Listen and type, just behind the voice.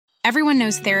Everyone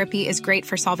knows therapy is great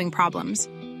for solving problems,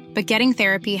 but getting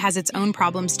therapy has its own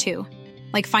problems too,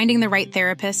 like finding the right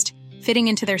therapist, fitting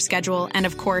into their schedule, and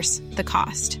of course, the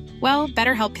cost. Well,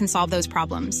 BetterHelp can solve those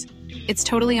problems. It's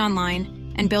totally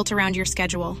online and built around your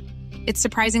schedule. It's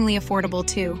surprisingly affordable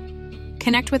too.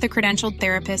 Connect with a credentialed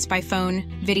therapist by phone,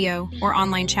 video, or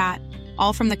online chat,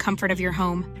 all from the comfort of your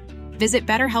home. Visit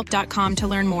BetterHelp.com to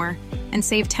learn more and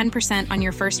save 10% on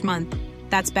your first month.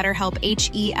 That's BetterHelp,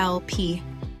 H-E-L-P.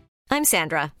 I'm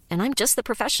Sandra, and I'm just the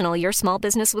professional your small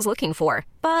business was looking for.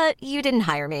 But you didn't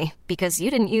hire me because you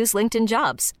didn't use LinkedIn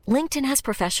Jobs. LinkedIn has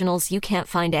professionals you can't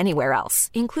find anywhere else,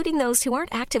 including those who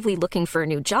aren't actively looking for a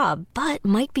new job, but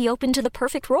might be open to the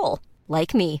perfect role,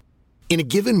 like me. In a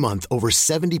given month, over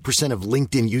 70% of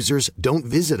LinkedIn users don't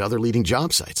visit other leading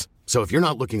job sites. So if you're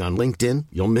not looking on LinkedIn,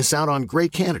 you'll miss out on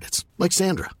great candidates like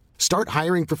Sandra. Start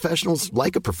hiring professionals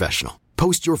like a professional.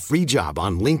 Post your free job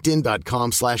on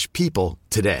linkedin.com/people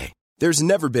today. There's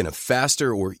never been a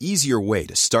faster or easier way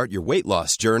to start your weight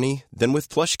loss journey than with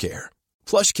PlushCare.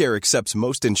 PlushCare accepts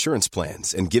most insurance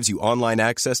plans and gives you online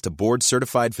access to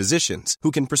board-certified physicians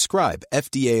who can prescribe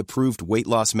FDA-approved weight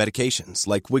loss medications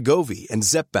like Wegovy and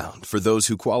Zepbound for those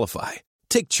who qualify.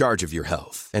 Take charge of your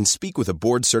health and speak with a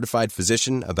board-certified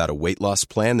physician about a weight loss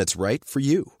plan that's right for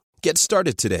you. Get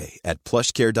started today at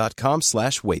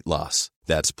plushcare.com/weight loss.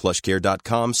 That's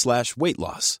plushcare.com/weight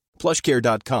loss.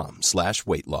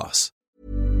 plushcare.com/weight loss.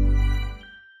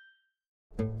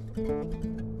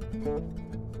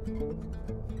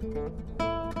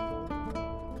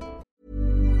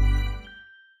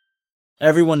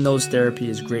 Everyone knows therapy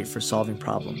is great for solving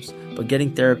problems, but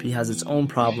getting therapy has its own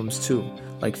problems too,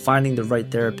 like finding the right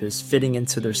therapist, fitting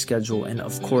into their schedule, and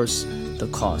of course, the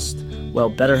cost. Well,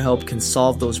 BetterHelp can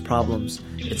solve those problems.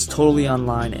 It's totally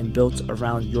online and built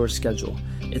around your schedule.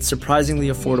 It's surprisingly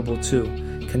affordable too.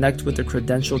 Connect with a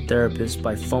credentialed therapist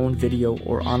by phone, video,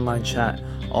 or online chat,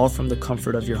 all from the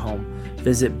comfort of your home.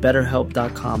 Visit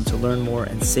BetterHelp.com to learn more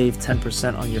and save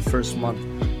 10% on your first month.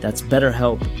 That's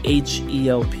BetterHelp,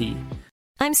 H-E-L-P.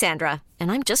 I'm Sandra, and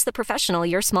I'm just the professional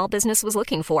your small business was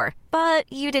looking for.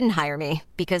 But you didn't hire me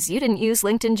because you didn't use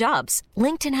LinkedIn Jobs.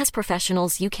 LinkedIn has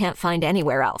professionals you can't find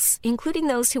anywhere else, including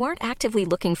those who aren't actively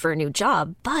looking for a new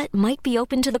job, but might be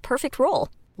open to the perfect role,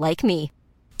 like me.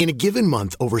 In a given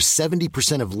month, over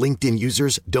 70% of LinkedIn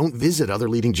users don't visit other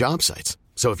leading job sites.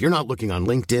 So if you're not looking on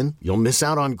LinkedIn, you'll miss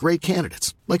out on great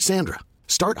candidates like Sandra.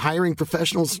 Start hiring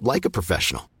professionals like a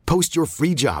professional. Post your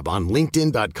free job on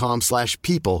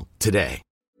linkedin.com/people today.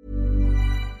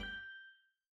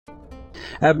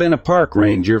 I've been a park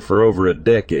ranger for over a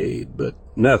decade, but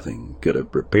nothing could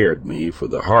have prepared me for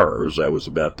the horrors I was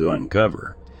about to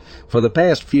uncover. For the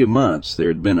past few months, there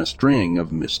had been a string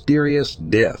of mysterious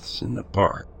deaths in the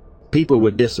park. People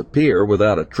would disappear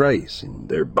without a trace, and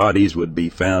their bodies would be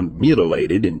found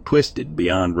mutilated and twisted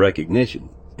beyond recognition.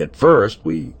 At first,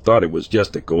 we thought it was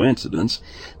just a coincidence,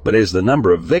 but as the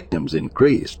number of victims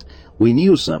increased, we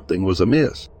knew something was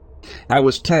amiss. I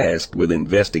was tasked with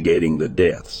investigating the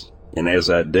deaths, and as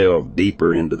I delved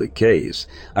deeper into the case,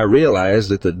 I realized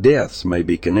that the deaths may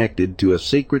be connected to a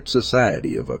secret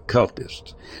society of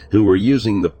occultists who were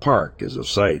using the park as a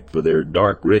site for their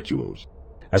dark rituals.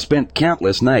 I spent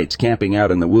countless nights camping out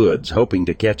in the woods, hoping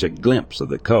to catch a glimpse of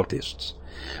the cultists.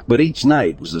 But each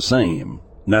night was the same,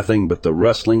 nothing but the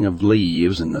rustling of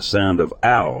leaves and the sound of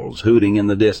owls hooting in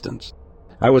the distance.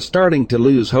 I was starting to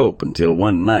lose hope until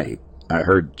one night I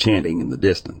heard chanting in the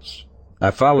distance.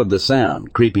 I followed the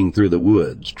sound, creeping through the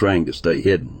woods, trying to stay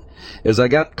hidden. As I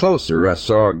got closer, I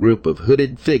saw a group of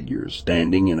hooded figures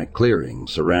standing in a clearing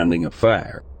surrounding a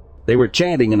fire. They were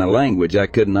chanting in a language I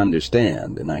couldn't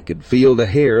understand, and I could feel the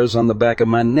hairs on the back of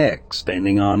my neck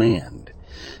standing on end.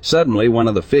 Suddenly, one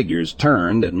of the figures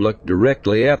turned and looked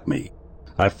directly at me.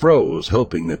 I froze,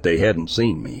 hoping that they hadn't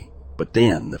seen me. But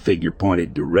then the figure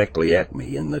pointed directly at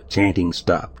me, and the chanting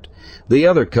stopped. The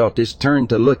other cultist turned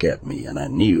to look at me, and I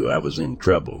knew I was in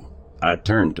trouble. I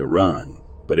turned to run,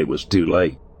 but it was too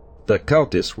late. The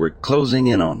cultists were closing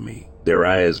in on me, their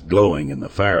eyes glowing in the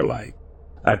firelight.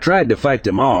 I tried to fight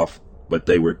them off, but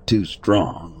they were too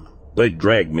strong. They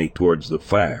dragged me towards the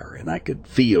fire, and I could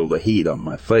feel the heat on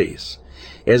my face.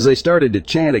 As they started to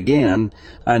chant again,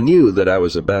 I knew that I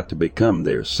was about to become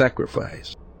their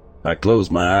sacrifice. I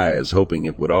closed my eyes, hoping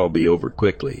it would all be over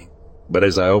quickly. But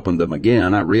as I opened them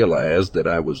again, I realized that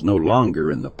I was no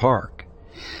longer in the park.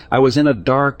 I was in a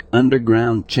dark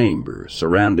underground chamber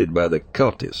surrounded by the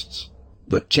cultists.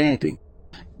 The chanting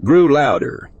grew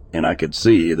louder, and I could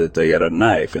see that they had a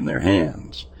knife in their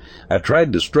hands. I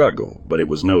tried to struggle, but it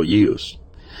was no use.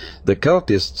 The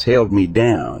cultists held me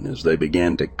down as they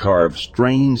began to carve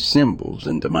strange symbols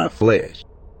into my flesh.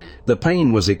 The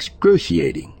pain was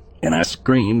excruciating, and I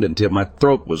screamed until my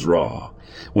throat was raw.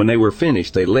 When they were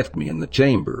finished, they left me in the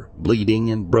chamber, bleeding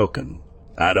and broken.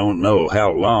 I don't know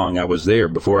how long I was there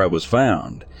before I was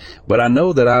found, but I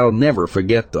know that I'll never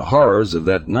forget the horrors of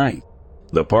that night.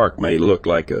 The park may look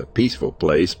like a peaceful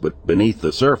place, but beneath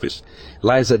the surface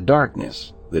lies a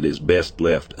darkness that is best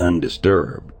left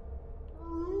undisturbed.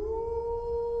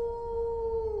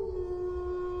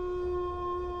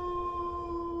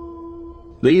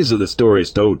 These are the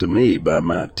stories told to me by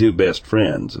my two best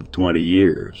friends of 20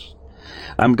 years.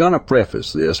 I'm gonna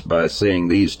preface this by saying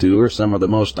these two are some of the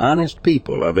most honest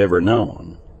people I've ever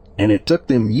known, and it took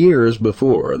them years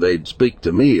before they'd speak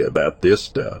to me about this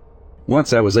stuff.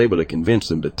 Once I was able to convince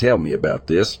them to tell me about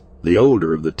this, the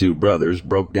older of the two brothers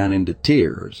broke down into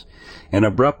tears and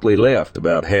abruptly left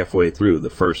about halfway through the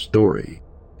first story.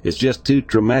 It's just too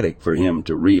traumatic for him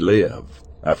to relive.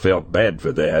 I felt bad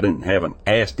for that and haven't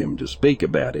asked him to speak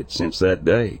about it since that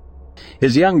day.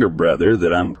 His younger brother,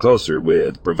 that I'm closer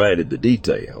with, provided the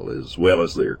detail, as well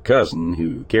as their cousin,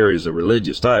 who carries a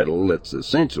religious title that's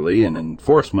essentially an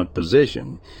enforcement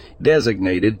position,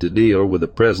 designated to deal with the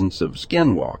presence of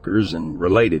skinwalkers and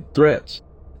related threats.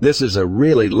 This is a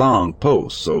really long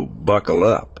post, so buckle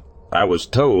up. I was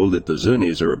told that the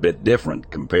Zunis are a bit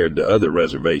different compared to other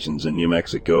reservations in New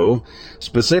Mexico,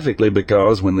 specifically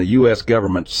because when the U.S.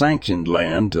 government sanctioned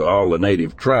land to all the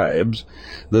native tribes,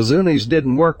 the Zunis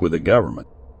didn't work with the government.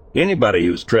 Anybody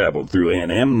who's traveled through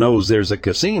NM knows there's a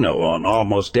casino on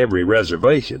almost every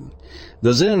reservation.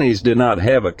 The Zunis do not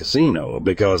have a casino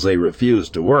because they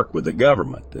refused to work with the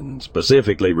government and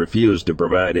specifically refused to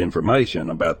provide information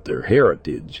about their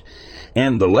heritage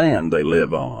and the land they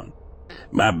live on.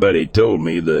 My buddy told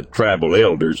me the tribal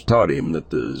elders taught him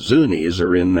that the Zunis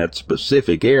are in that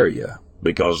specific area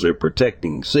because they're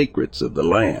protecting secrets of the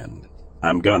land.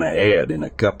 I'm gonna add in a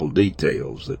couple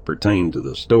details that pertain to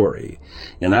the story,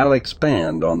 and I'll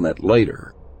expand on that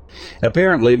later.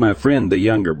 Apparently, my friend, the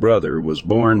younger brother, was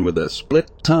born with a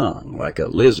split tongue like a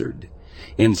lizard,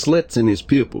 and slits in his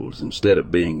pupils instead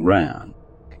of being round.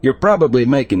 You're probably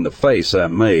making the face I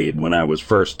made when I was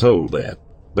first told that.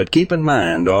 But keep in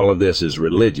mind, all of this is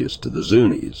religious to the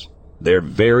Zunis. They're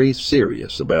very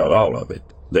serious about all of it.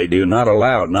 They do not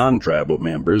allow non-tribal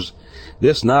members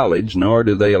this knowledge, nor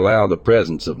do they allow the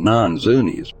presence of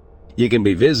non-Zunis. You can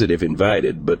be visited if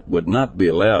invited, but would not be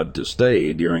allowed to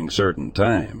stay during certain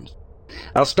times.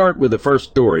 I'll start with the first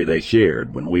story they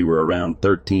shared when we were around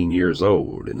 13 years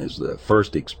old, and is the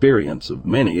first experience of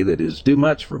many that is too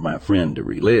much for my friend to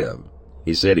relive.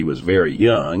 He said he was very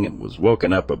young and was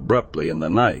woken up abruptly in the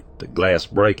night, the glass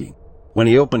breaking. When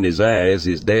he opened his eyes,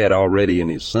 his dad, already in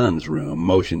his son's room,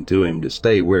 motioned to him to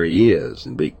stay where he is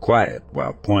and be quiet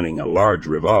while pointing a large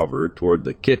revolver toward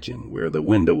the kitchen where the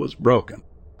window was broken.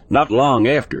 Not long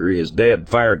after, his dad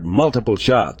fired multiple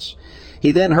shots.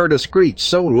 He then heard a screech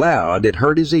so loud it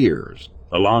hurt his ears,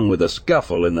 along with a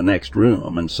scuffle in the next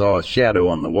room, and saw a shadow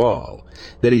on the wall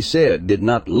that he said did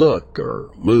not look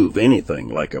or move anything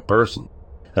like a person.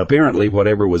 Apparently,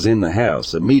 whatever was in the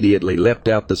house immediately leapt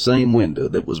out the same window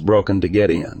that was broken to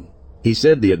get in. He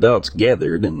said the adults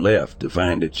gathered and left to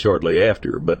find it shortly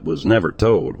after, but was never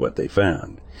told what they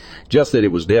found, just that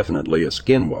it was definitely a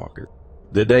skinwalker.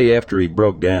 The day after he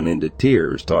broke down into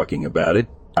tears talking about it,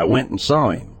 I went and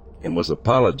saw him and was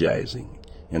apologizing.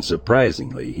 And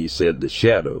surprisingly, he said the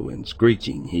shadow and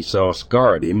screeching he saw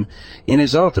scarred him and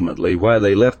is ultimately why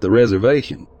they left the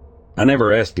reservation. I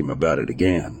never asked him about it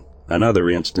again. Another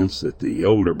instance that the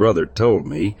older brother told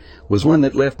me was one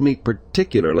that left me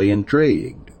particularly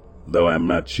intrigued, though I'm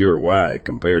not sure why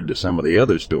compared to some of the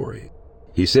other stories.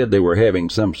 He said they were having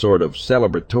some sort of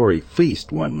celebratory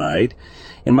feast one night,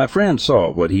 and my friend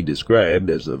saw what he described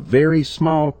as a very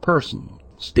small person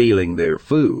stealing their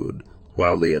food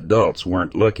while the adults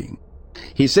weren't looking.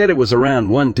 He said it was around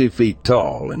 1-2 feet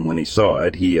tall, and when he saw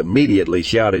it, he immediately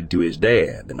shouted to his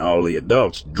dad, and all the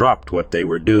adults dropped what they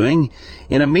were doing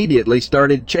and immediately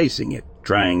started chasing it,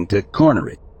 trying to corner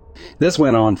it. This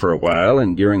went on for a while,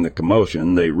 and during the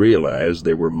commotion, they realized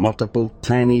there were multiple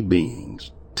tiny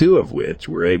beings, 2 of which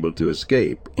were able to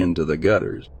escape into the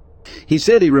gutters. He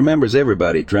said he remembers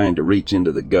everybody trying to reach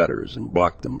into the gutters and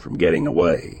block them from getting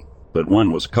away. But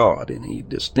one was caught, and he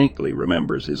distinctly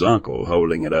remembers his uncle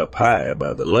holding it up high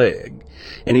by the leg,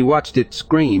 and he watched it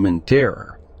scream in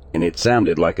terror, and it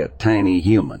sounded like a tiny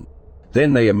human.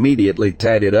 Then they immediately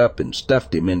tied it up and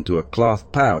stuffed him into a cloth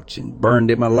pouch and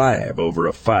burned him alive over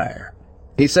a fire.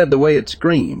 He said the way it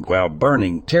screamed while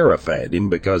burning terrified him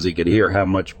because he could hear how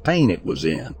much pain it was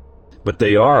in. But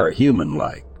they are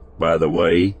human-like. By the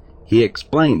way, He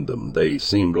explained them. They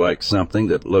seemed like something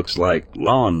that looks like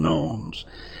lawn gnomes.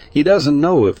 He doesn't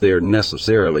know if they're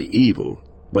necessarily evil,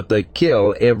 but they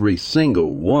kill every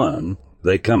single one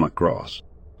they come across.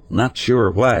 Not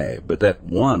sure why, but that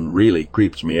one really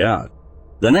creeps me out.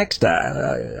 The next time,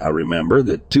 I remember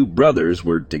that two brothers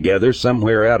were together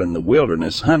somewhere out in the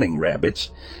wilderness hunting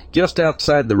rabbits just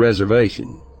outside the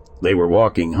reservation. They were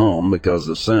walking home because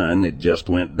the sun had just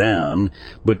went down,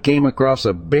 but came across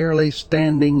a barely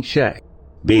standing shack.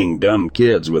 Being dumb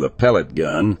kids with a pellet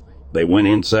gun, they went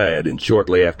inside, and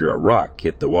shortly after a rock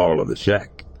hit the wall of the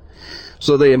shack.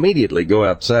 So they immediately go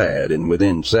outside, and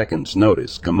within seconds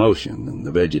notice commotion in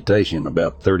the vegetation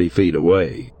about 30 feet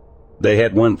away. They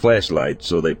had one flashlight,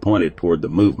 so they pointed toward the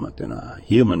movement, and a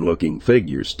human-looking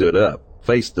figure stood up,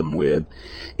 faced them with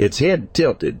its head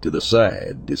tilted to the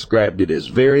side, described it as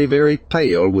very, very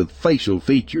pale with facial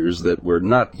features that were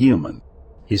not human.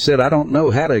 He said, "I don't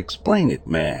know how to explain it,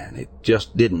 man. It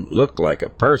just didn't look like a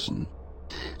person."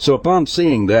 So upon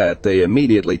seeing that, they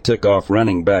immediately took off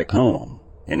running back home,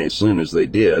 and as soon as they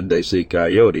did, they see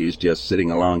coyotes just sitting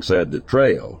alongside the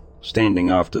trail, standing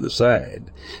off to the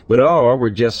side, but all were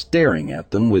just staring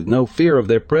at them with no fear of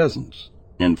their presence,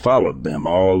 and followed them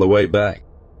all the way back.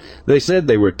 They said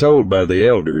they were told by the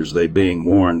elders they being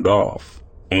warned off,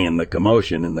 and the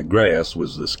commotion in the grass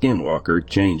was the skinwalker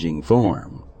changing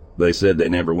form. They said they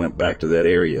never went back to that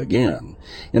area again,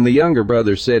 and the younger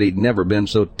brother said he'd never been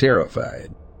so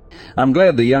terrified. I'm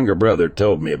glad the younger brother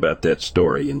told me about that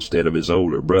story instead of his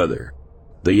older brother.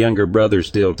 The younger brother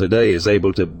still today is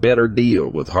able to better deal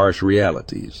with harsh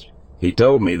realities. He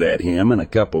told me that him and a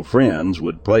couple friends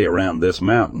would play around this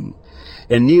mountain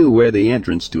and knew where the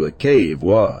entrance to a cave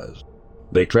was.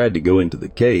 They tried to go into the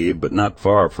cave, but not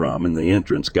far from, and the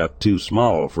entrance got too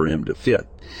small for him to fit,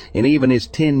 and even his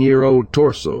 10-year-old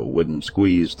torso wouldn't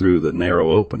squeeze through the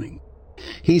narrow opening.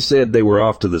 He said they were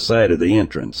off to the side of the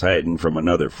entrance, hiding from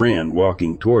another friend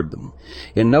walking toward them,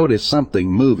 and noticed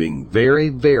something moving very,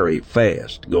 very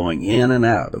fast, going in and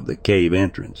out of the cave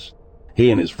entrance. He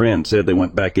and his friend said they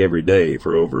went back every day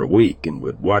for over a week and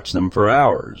would watch them for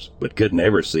hours, but couldn't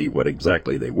ever see what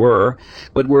exactly they were,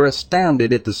 but were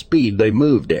astounded at the speed they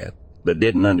moved at, but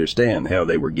didn't understand how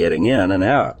they were getting in and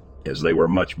out, as they were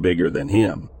much bigger than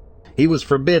him. He was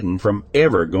forbidden from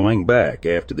ever going back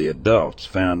after the adults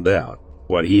found out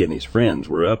what he and his friends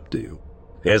were up to.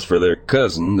 As for their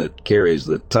cousin that carries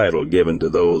the title given to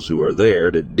those who are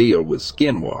there to deal with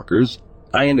skinwalkers,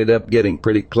 I ended up getting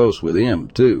pretty close with him,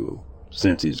 too,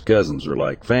 since his cousins are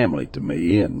like family to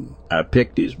me, and I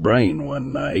picked his brain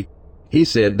one night. He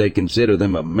said they consider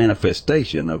them a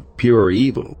manifestation of pure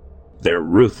evil. They're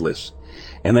ruthless,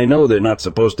 and they know they're not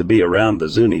supposed to be around the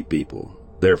Zuni people.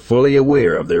 They're fully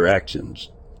aware of their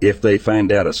actions. If they find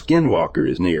out a skinwalker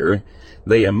is near,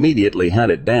 they immediately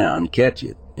hunt it down, catch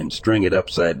it, and string it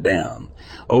upside down,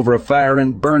 over a fire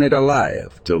and burn it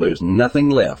alive till there's nothing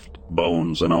left,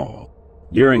 bones and all.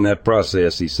 During that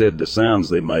process, he said the sounds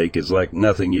they make is like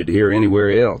nothing you'd hear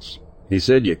anywhere else. He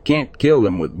said you can't kill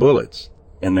them with bullets,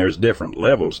 and there's different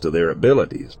levels to their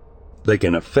abilities. They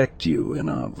can affect you in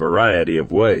a variety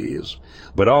of ways,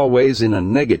 but always in a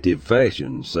negative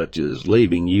fashion, such as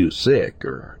leaving you sick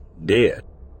or dead.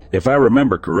 If I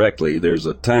remember correctly, there's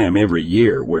a time every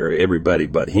year where everybody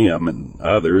but him and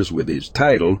others with his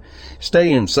title stay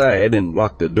inside and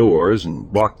lock the doors and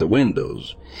block the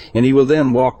windows, and he will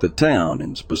then walk the town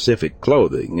in specific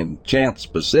clothing and chant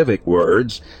specific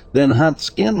words, then hunt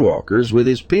skinwalkers with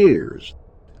his peers.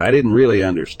 I didn't really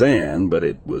understand, but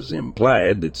it was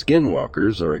implied that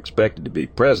skinwalkers are expected to be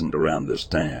present around this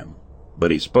time,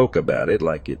 but he spoke about it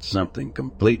like it's something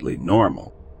completely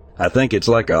normal. I think it's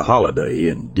like a holiday,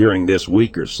 and during this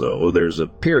week or so, there's a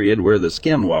period where the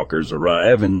skinwalkers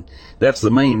arrive, and that's the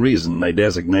main reason they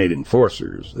designate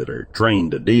enforcers that are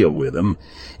trained to deal with them,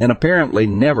 and apparently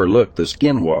never look the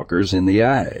skinwalkers in the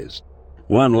eyes.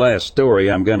 One last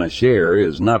story I'm going to share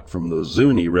is not from the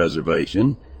Zuni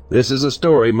reservation. This is a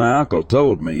story my uncle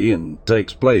told me and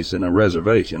takes place in a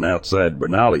reservation outside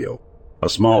Bernalillo, a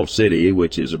small city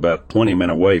which is about 20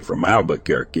 minutes away from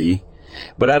Albuquerque,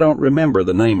 but I don't remember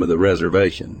the name of the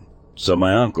reservation. So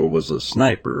my uncle was a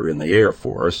sniper in the Air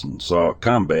Force and saw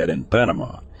combat in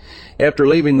Panama. After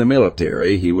leaving the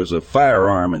military, he was a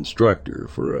firearm instructor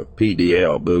for a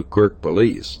PDL Buquerque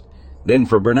police, then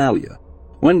for Bernalillo.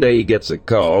 One day he gets a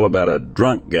call about a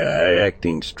drunk guy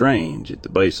acting strange at the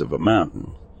base of a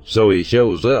mountain. So he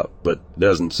shows up, but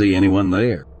doesn't see anyone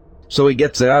there. So he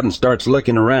gets out and starts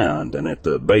looking around, and at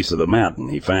the base of the mountain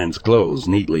he finds clothes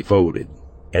neatly folded.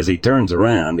 As he turns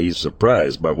around, he's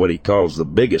surprised by what he calls the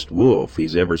biggest wolf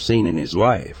he's ever seen in his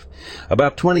life,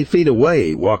 about 20 feet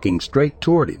away, walking straight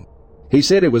toward him. He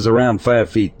said it was around 5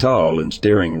 feet tall and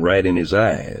staring right in his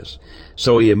eyes.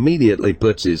 So he immediately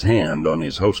puts his hand on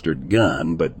his holstered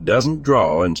gun, but doesn't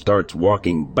draw, and starts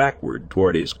walking backward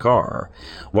toward his car,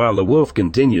 while the wolf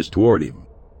continues toward him.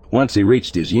 Once he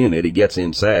reached his unit, he gets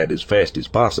inside as fast as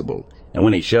possible, and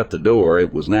when he shut the door,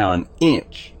 it was now an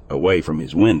inch away from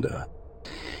his window.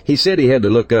 He said he had to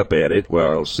look up at it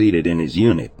while seated in his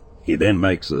unit. He then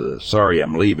makes a sorry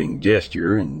I'm leaving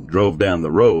gesture and drove down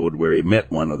the road where he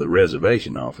met one of the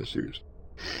reservation officers.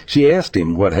 She asked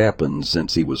him what happened,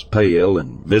 since he was pale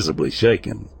and visibly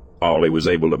shaken. All he was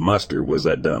able to muster was,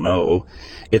 "I dunno.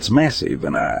 It's massive,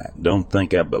 and I don't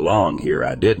think I belong here.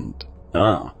 I didn't."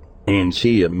 And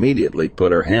she immediately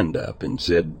put her hand up and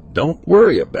said, "Don't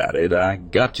worry about it. I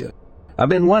gotcha. I've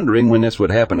been wondering when this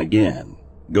would happen again.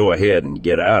 Go ahead and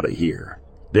get out of here."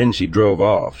 Then she drove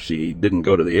off. She didn't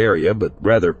go to the area, but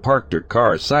rather parked her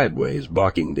car sideways,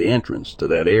 blocking the entrance to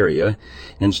that area,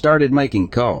 and started making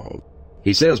calls.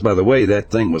 He says, by the way,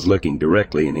 that thing was looking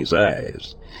directly in his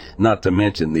eyes, not to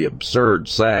mention the absurd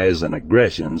size and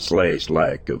aggression /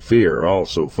 lack of fear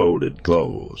also folded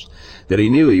close, that he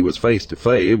knew he was face to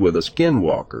face with a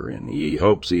skinwalker, and he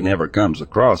hopes he never comes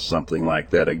across something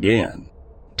like that again.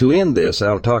 To end this,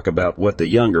 I'll talk about what the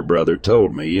younger brother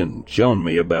told me and shown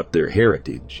me about their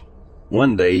heritage.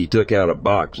 One day he took out a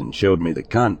box and showed me the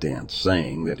contents,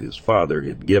 saying that his father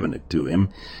had given it to him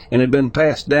and had been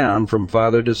passed down from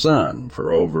father to son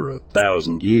for over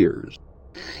 1,000 years.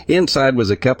 Inside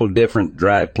was a couple different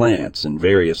dry plants and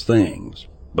various things,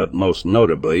 but most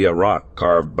notably a rock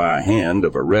carved by hand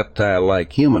of a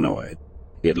reptile-like humanoid.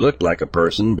 It looked like a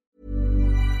person.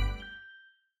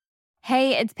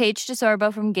 Hey, it's Paige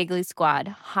DeSorbo from Giggly Squad.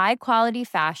 High quality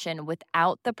fashion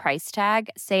without the price tag.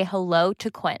 Say hello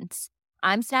to Quince.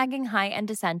 I'm snagging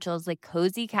high-end essentials like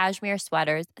cozy cashmere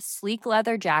sweaters, sleek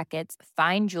leather jackets,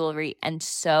 fine jewelry, and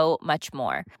so much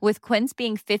more. With Quince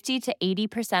being 50 to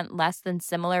 80% less than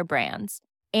similar brands.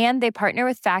 And they partner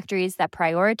with factories that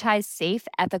prioritize safe,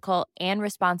 ethical, and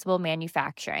responsible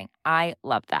manufacturing. I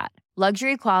love that.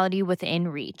 Luxury quality within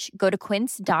reach. Go to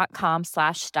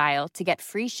quince.com/style to get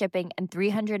free shipping and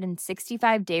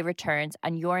 365-day returns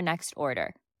on your next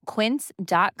order.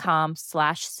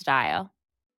 Quince.com/style.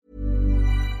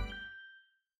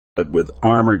 With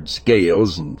armored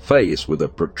scales and face with a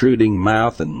protruding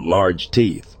mouth and large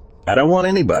teeth. I don't want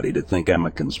anybody to think I'm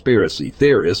a conspiracy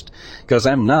theorist, 'cause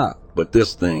I'm not, but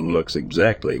this thing looks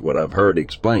exactly what I've heard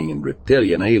explained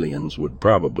reptilian aliens would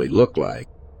probably look like.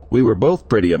 We were both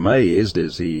pretty amazed,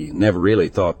 as he never really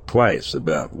thought twice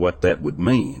about what that would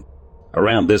mean.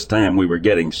 Around this time we were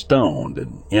getting stoned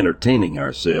and entertaining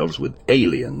ourselves with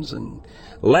aliens and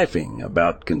laughing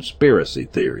about conspiracy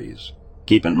theories.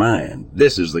 Keep in mind,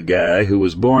 this is the guy who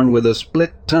was born with a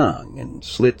split tongue and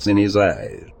slits in his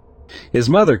eyes. His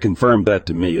mother confirmed that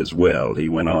to me as well. He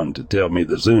went on to tell me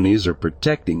the Zuni's are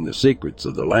protecting the secrets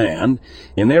of the land,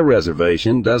 and their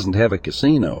reservation doesn't have a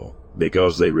casino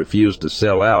because they refuse to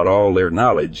sell out all their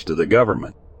knowledge to the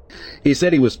government. He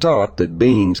said he was taught that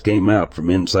beings came out from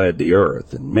inside the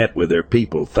earth and met with their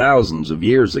people thousands of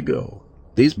years ago.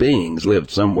 These beings lived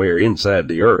somewhere inside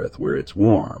the earth where it's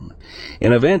warm,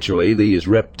 and eventually these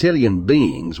reptilian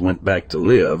beings went back to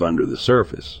live under the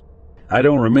surface. I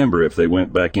don't remember if they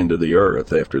went back into the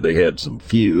earth after they had some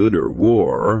feud or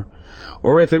war,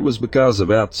 or if it was because of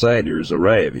outsiders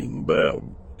arriving, but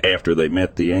after they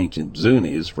met the ancient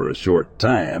Zuni's for a short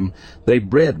time, they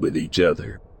bred with each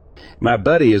other. My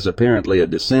buddy is apparently a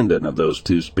descendant of those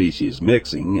two species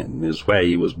mixing, and is why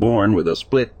he was born with a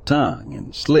split tongue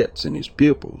and slits in his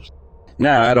pupils.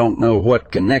 Now, I don't know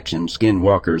what connection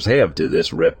skinwalkers have to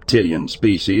this reptilian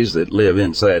species that live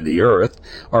inside the earth,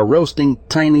 or roasting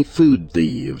tiny food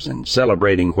thieves and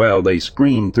celebrating while they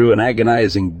scream through an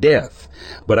agonizing death,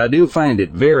 but I do find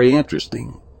it very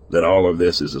interesting that all of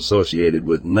this is associated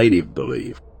with native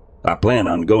belief. I plan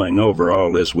on going over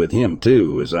all this with him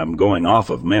too, as I'm going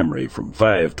off of memory from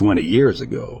 20 years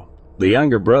ago. The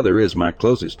younger brother is my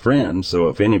closest friend, so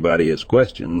if anybody has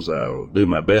questions, I'll do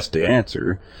my best to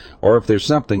answer, or if there's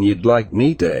something you'd like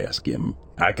me to ask him,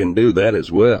 I can do that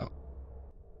as well.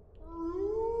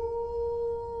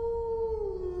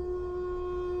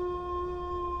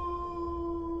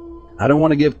 I don't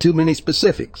want to give too many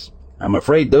specifics. I'm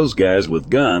afraid those guys with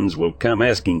guns will come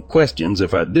asking questions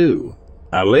if I do.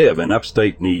 I live in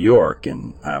upstate New York,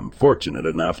 and I'm fortunate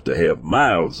enough to have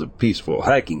miles of peaceful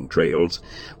hiking trails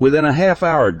within a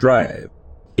half-hour drive.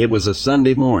 It was a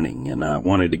Sunday morning, and I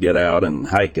wanted to get out and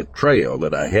hike a trail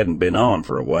that I hadn't been on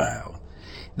for a while.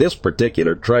 This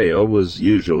particular trail was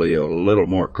usually a little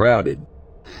more crowded,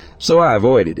 so I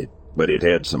avoided it. but it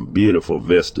had some beautiful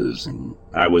vistas, and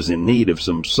I was in need of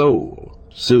some soul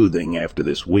soothing after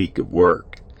this week of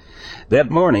work. That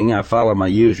morning, I followed my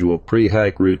usual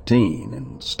pre-hike routine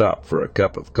and stopped for a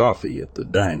cup of coffee at the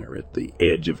diner at the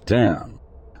edge of town.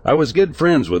 I was good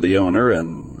friends with the owner,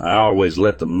 and I always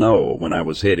let them know when I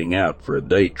was heading out for a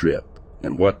day trip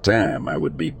and what time I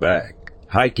would be back.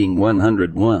 Hiking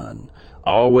 101,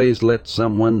 always let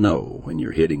someone know when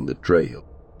you're hitting the trail.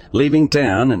 Leaving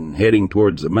town and heading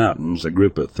towards the mountains, a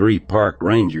group of 3 park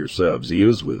ranger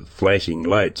subsidios with flashing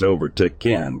lights overtook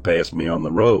Ken past me on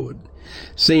the road.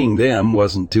 Seeing them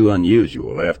wasn't too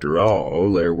unusual. After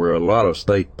all, there were a lot of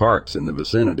state parks in the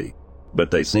vicinity,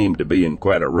 but they seemed to be in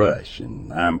quite a rush,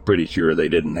 and I'm pretty sure they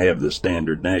didn't have the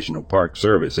standard National Park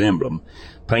Service emblem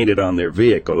painted on their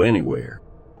vehicle anywhere.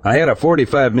 I had a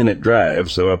 45-minute drive,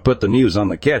 so I put the news on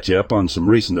the catch-up on some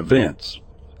recent events.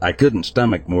 I couldn't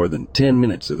stomach more than 10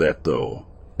 minutes of that, though.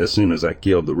 As soon as I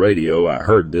killed the radio, I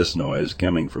heard this noise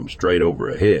coming from straight over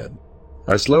ahead.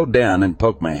 I slowed down and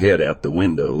poked my head out the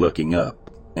window, looking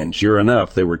up, and sure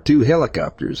enough, there were 2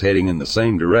 helicopters heading in the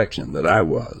same direction that I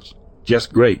was.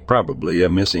 Just great, probably a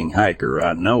missing hiker.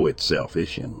 I know it's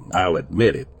selfish, and I'll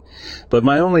admit it, but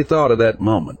my only thought at that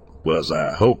moment was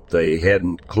I hoped they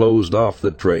hadn't closed off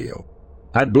the trail.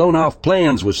 I'd blown off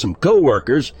plans with some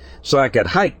co-workers so I could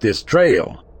hike this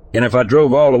trail, and if I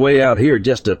drove all the way out here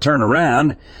just to turn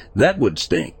around, that would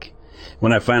stink.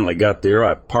 When I finally got there,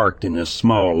 I parked in a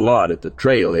small lot at the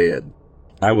trailhead.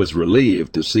 I was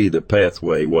relieved to see the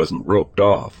pathway wasn't roped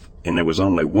off, and there was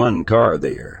only 1 car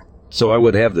there, so I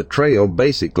would have the trail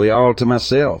basically all to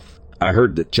myself. I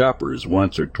heard the choppers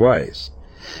once or twice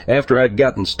after I'd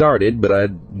gotten started, but I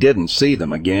didn't see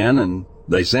them again, and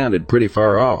they sounded pretty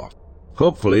far off.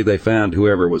 Hopefully they found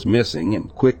whoever was missing, and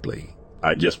quickly.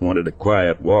 I just wanted a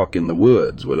quiet walk in the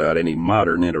woods without any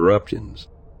modern interruptions.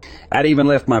 I'd even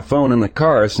left my phone in the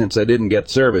car since I didn't get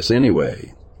service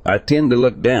anyway. I tend to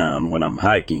look down when I'm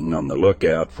hiking, on the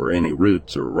lookout for any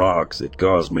roots or rocks that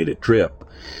cause me to trip,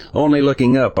 only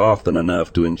looking up often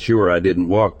enough to ensure I didn't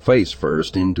walk face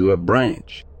first into a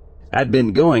branch. I'd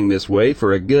been going this way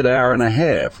for a good hour and a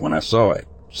half when I saw it.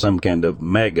 Some kind of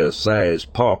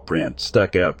mega-sized paw print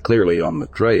stuck out clearly on the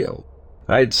trail.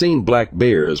 I had seen black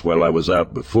bears while I was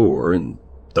out before, and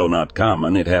though not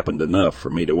common, it happened enough for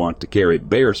me to want to carry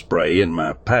bear spray in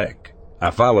my pack.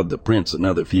 I followed the prints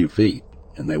another few feet,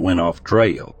 and they went off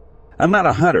trail. I'm not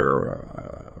a hunter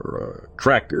or a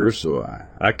tracker, so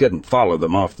I couldn't follow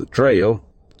them off the trail.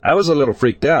 I was a little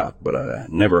freaked out, but I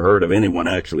never heard of anyone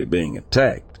actually being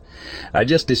attacked. I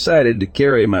just decided to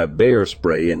carry my bear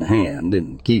spray in hand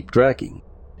and keep tracking.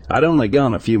 I'd only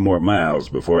gone a few more miles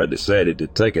before I decided to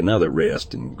take another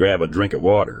rest and grab a drink of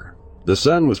water. The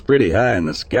sun was pretty high in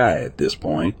the sky at this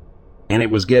point, and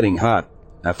it was getting hot.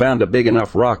 I found a big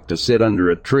enough rock to sit under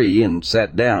a tree and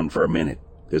sat down for a minute.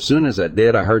 As soon as I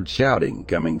did, I heard shouting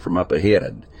coming from up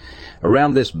ahead,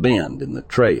 around this bend in the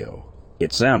trail.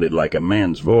 It sounded like a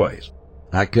man's voice.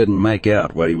 I couldn't make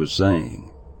out what he was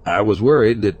saying. I was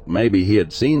worried that maybe he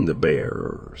had seen the bear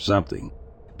or something,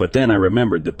 but then I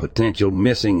remembered the potential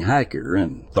missing hiker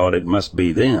and thought it must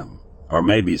be them, or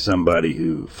maybe somebody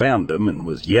who found them and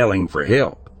was yelling for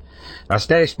help. I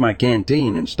stashed my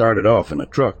canteen and started off in a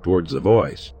truck towards the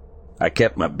voice. I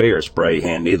kept my bear spray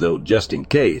handy, though, just in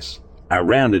case. I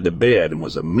rounded the bed and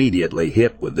was immediately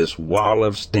hit with this wall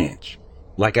of stench,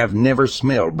 like I've never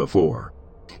smelled before.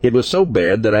 It was so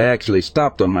bad that I actually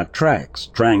stopped on my tracks,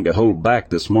 trying to hold back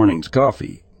this morning's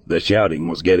coffee. The shouting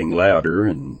was getting louder,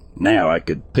 and now I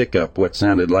could pick up what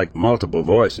sounded like multiple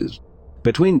voices.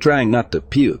 Between trying not to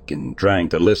puke and trying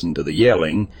to listen to the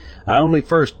yelling, I only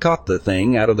first caught the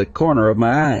thing out of the corner of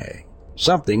my eye.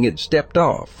 Something had stepped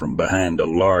off from behind a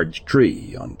large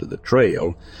tree onto the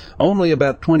trail, only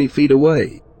about 20 feet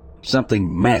away.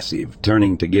 Something massive,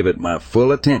 turning to give it my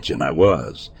full attention. I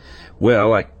was.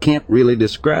 Well, I can't really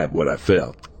describe what I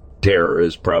felt. Terror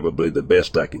is probably the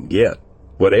best I can get.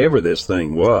 Whatever this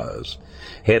thing was,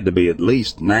 had to be at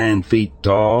least 9 feet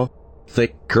tall.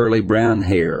 Thick, curly brown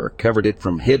hair covered it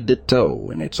from head to toe,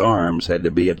 and its arms had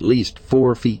to be at least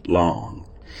 4 feet long.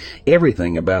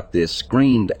 Everything about this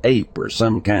screamed ape or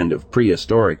some kind of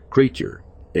prehistoric creature,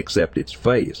 except its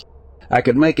face. I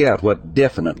could make out what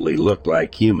definitely looked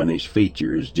like humanish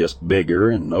features, just bigger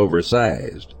and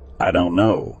oversized. I don't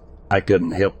know. I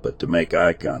couldn't help but to make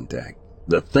eye contact.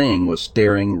 The thing was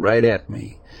staring right at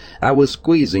me. I was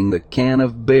squeezing the can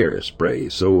of bear spray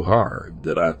so hard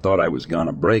that I thought I was going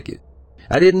to break it.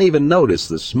 I didn't even notice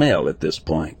the smell at this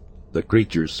point. The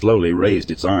creature slowly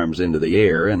raised its arms into the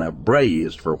air, and I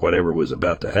braced for whatever was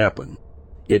about to happen.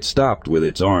 It stopped with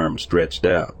its arms stretched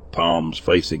out, palms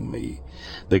facing me.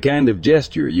 The kind of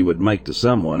gesture you would make to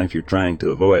someone if you're trying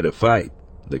to avoid a fight.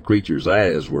 The creature's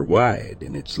eyes were wide,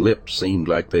 and its lips seemed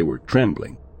like they were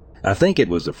trembling. I think it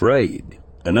was afraid.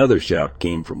 Another shout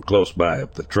came from close by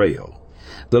up the trail.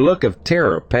 The look of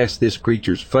terror passed this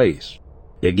creature's face.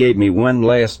 It gave me one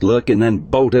last look and then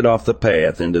bolted off the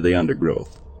path into the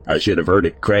undergrowth. I should have heard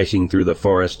it crashing through the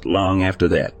forest long after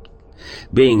that,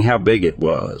 being how big it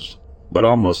was. But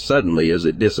almost suddenly as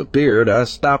it disappeared, I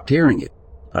stopped hearing it.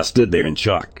 I stood there in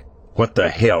shock. What the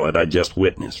hell had I just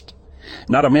witnessed?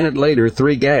 Not a minute later,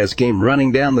 3 guys came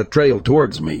running down the trail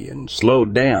towards me and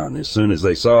slowed down as soon as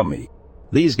they saw me.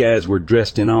 These guys were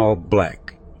dressed in all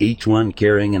black, each one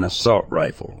carrying an assault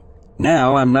rifle.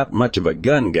 Now, I'm not much of a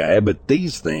gun guy, but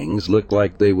these things looked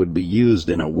like they would be used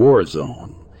in a war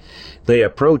zone. They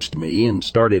approached me and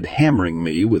started hammering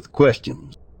me with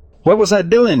questions. What was I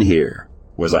doing here?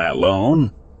 Was I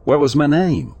alone? What was my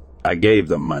name? I gave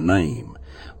them my name.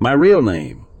 My real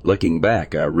name. Looking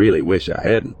back, I really wish I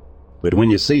hadn't. But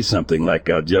when you see something like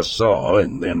I just saw,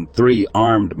 and then 3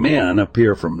 armed men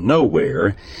appear from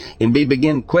nowhere and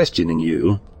begin questioning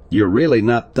you, you're really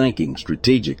not thinking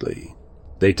strategically.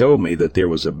 They told me that there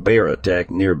was a bear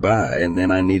attack nearby, and then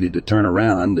I needed to turn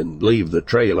around and leave the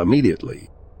trail immediately.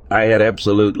 I had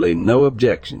absolutely no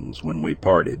objections when we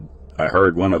parted. I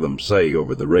heard one of them say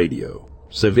over the radio,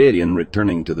 "Civilian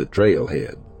returning to the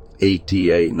trailhead.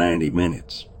 ETA 90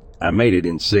 minutes. I made it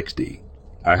in 60.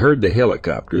 I heard the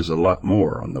helicopters a lot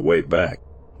more on the way back.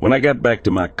 When I got back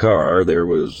to my car, there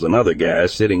was another guy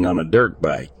sitting on a dirt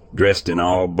bike, dressed in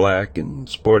all black and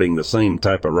sporting the same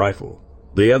type of rifle.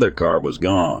 The other car was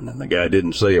gone, and the guy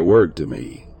didn't say a word to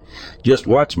me. Just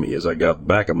watched me as I got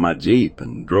back of my Jeep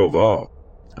and drove off.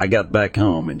 I got back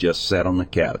home and just sat on the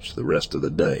couch the rest of the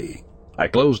day. I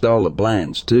closed all the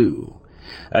blinds, too.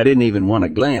 I didn't even want to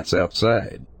glance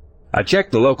outside. I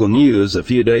checked the local news a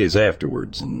few days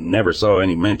afterwards and never saw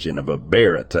any mention of a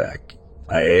bear attack.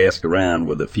 I asked around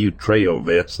with a few trail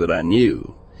vets that I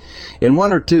knew, and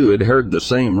 1 or 2 had heard the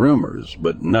same rumors,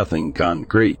 but nothing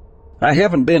concrete. I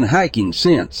haven't been hiking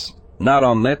since, not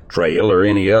on that trail or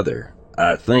any other.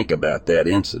 I think about that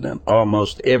incident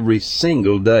almost every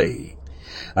single day.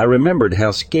 I remembered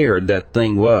how scared that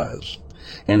thing was,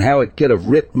 and how it could have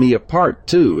ripped me apart,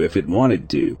 too, if it wanted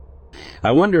to.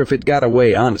 I wonder if it got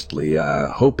away honestly. I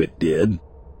hope it did.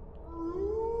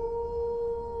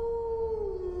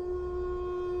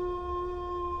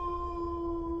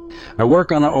 I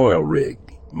work on an oil rig.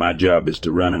 My job is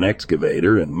to run an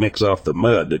excavator and mix off the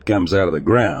mud that comes out of the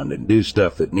ground and do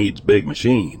stuff that needs big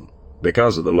machine.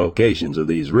 Because of the locations of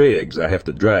these rigs, I have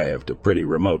to drive to pretty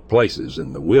remote places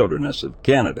in the wilderness of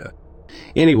Canada.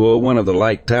 Anyway, one of the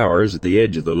light towers at the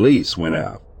edge of the lease went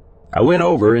out. I went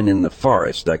over, and in the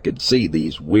forest I could see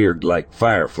these weird, like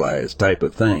fireflies type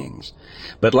of things,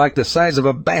 but like the size of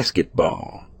a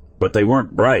basketball. But they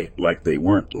weren't bright, like they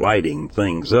weren't lighting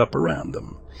things up around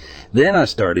them. Then I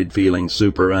started feeling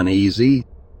super uneasy.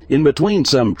 In between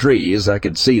some trees, I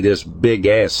could see this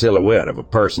big-ass silhouette of a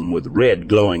person with red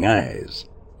glowing eyes.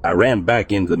 I ran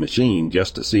back into the machine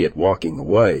just to see it walking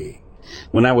away.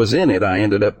 When I was in it, I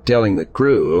ended up telling the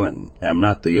crew, and I'm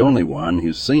not the only one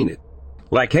who's seen it.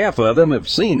 Like half of them have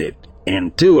seen it,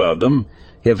 and 2 of them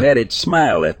have had it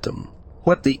smile at them.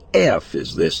 What the F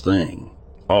is this thing?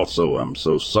 Also, I'm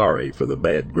so sorry for the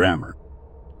bad grammar.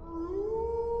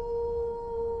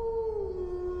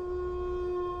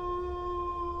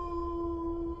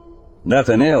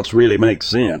 Nothing else really makes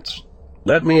sense.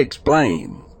 Let me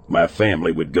explain. My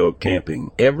family would go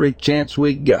camping every chance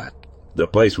we got. The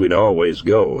place we'd always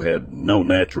go had no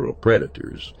natural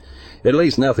predators, at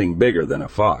least nothing bigger than a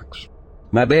fox.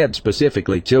 My dad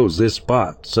specifically chose this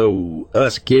spot so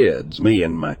us kids, me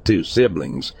and my 2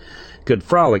 siblings, could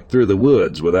frolic through the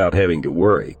woods without having to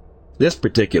worry. This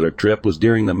particular trip was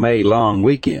during the May long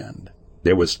weekend.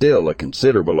 There was still a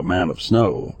considerable amount of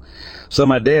snow, so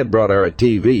my dad brought our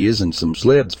ATVs and some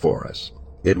sleds for us.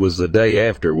 It was the day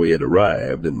after we had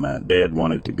arrived, and my dad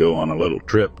wanted to go on a little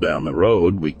trip down the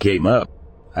road we came up.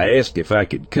 I asked if I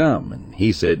could come, and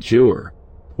he said sure.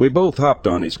 We both hopped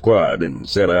on his quad and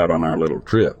set out on our little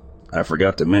trip. I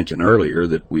forgot to mention earlier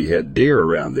that we had deer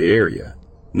around the area.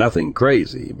 Nothing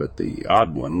crazy, but the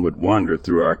odd one would wander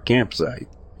through our campsite.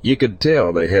 You could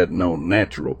tell they had no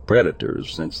natural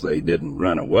predators since they didn't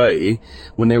run away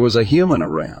when there was a human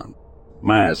around.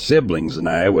 My siblings and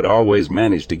I would always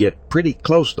manage to get pretty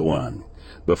close to one,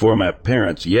 before my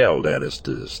parents yelled at us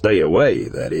to stay away,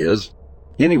 that is.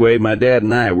 Anyway, my dad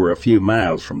and I were a few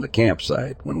miles from the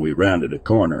campsite when we rounded a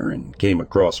corner and came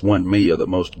across one of the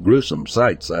most gruesome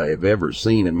sights I have ever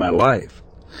seen in my life.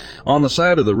 On the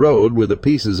side of the road were the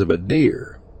pieces of a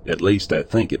deer. At least I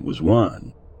think it was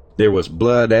one. There was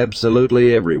blood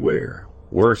absolutely everywhere.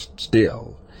 Worse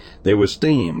still, there was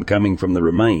steam coming from the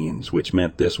remains, which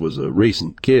meant this was a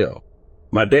recent kill.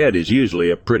 My dad is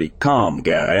usually a pretty calm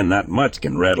guy, and not much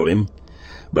can rattle him.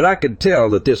 But I could tell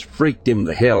that this freaked him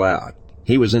the hell out.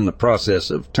 He was in the process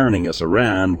of turning us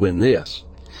around when this.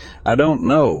 I don't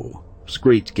know.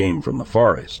 Screech came from the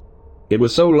forest. It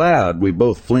was so loud we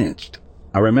both flinched.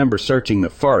 I remember searching the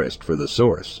forest for the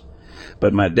source.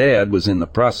 But my dad was in the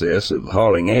process of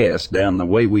hauling ass down the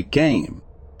way we came.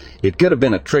 It could have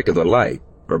been a trick of the light,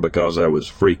 or because I was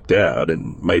freaked out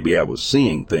and maybe I was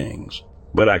seeing things.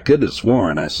 But I could have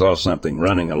sworn I saw something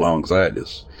running alongside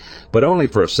us, but only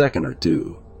for a second or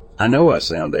two. I know I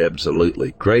sound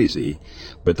absolutely crazy,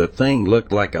 but the thing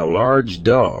looked like a large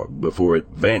dog before it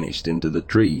vanished into the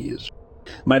trees.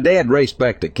 My dad raced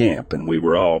back to camp, and we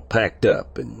were all packed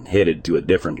up and headed to a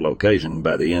different location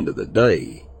by the end of the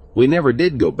day. We never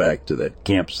did go back to that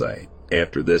campsite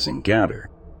after this encounter.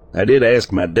 I did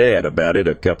ask my dad about it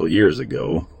a couple years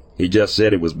ago. He just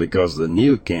said it was because the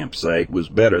new campsite was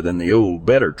better than the old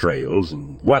better trails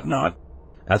and whatnot.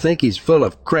 I think he's full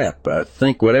of crap. I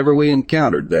think whatever we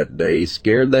encountered that day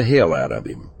scared the hell out of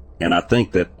him. And I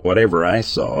think that whatever I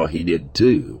saw, he did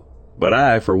too. But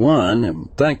I, for one, am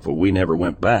thankful we never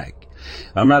went back.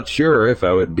 I'm not sure if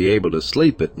I would be able to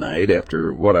sleep at night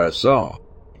after what I saw.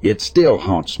 It still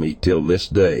haunts me till this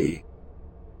day.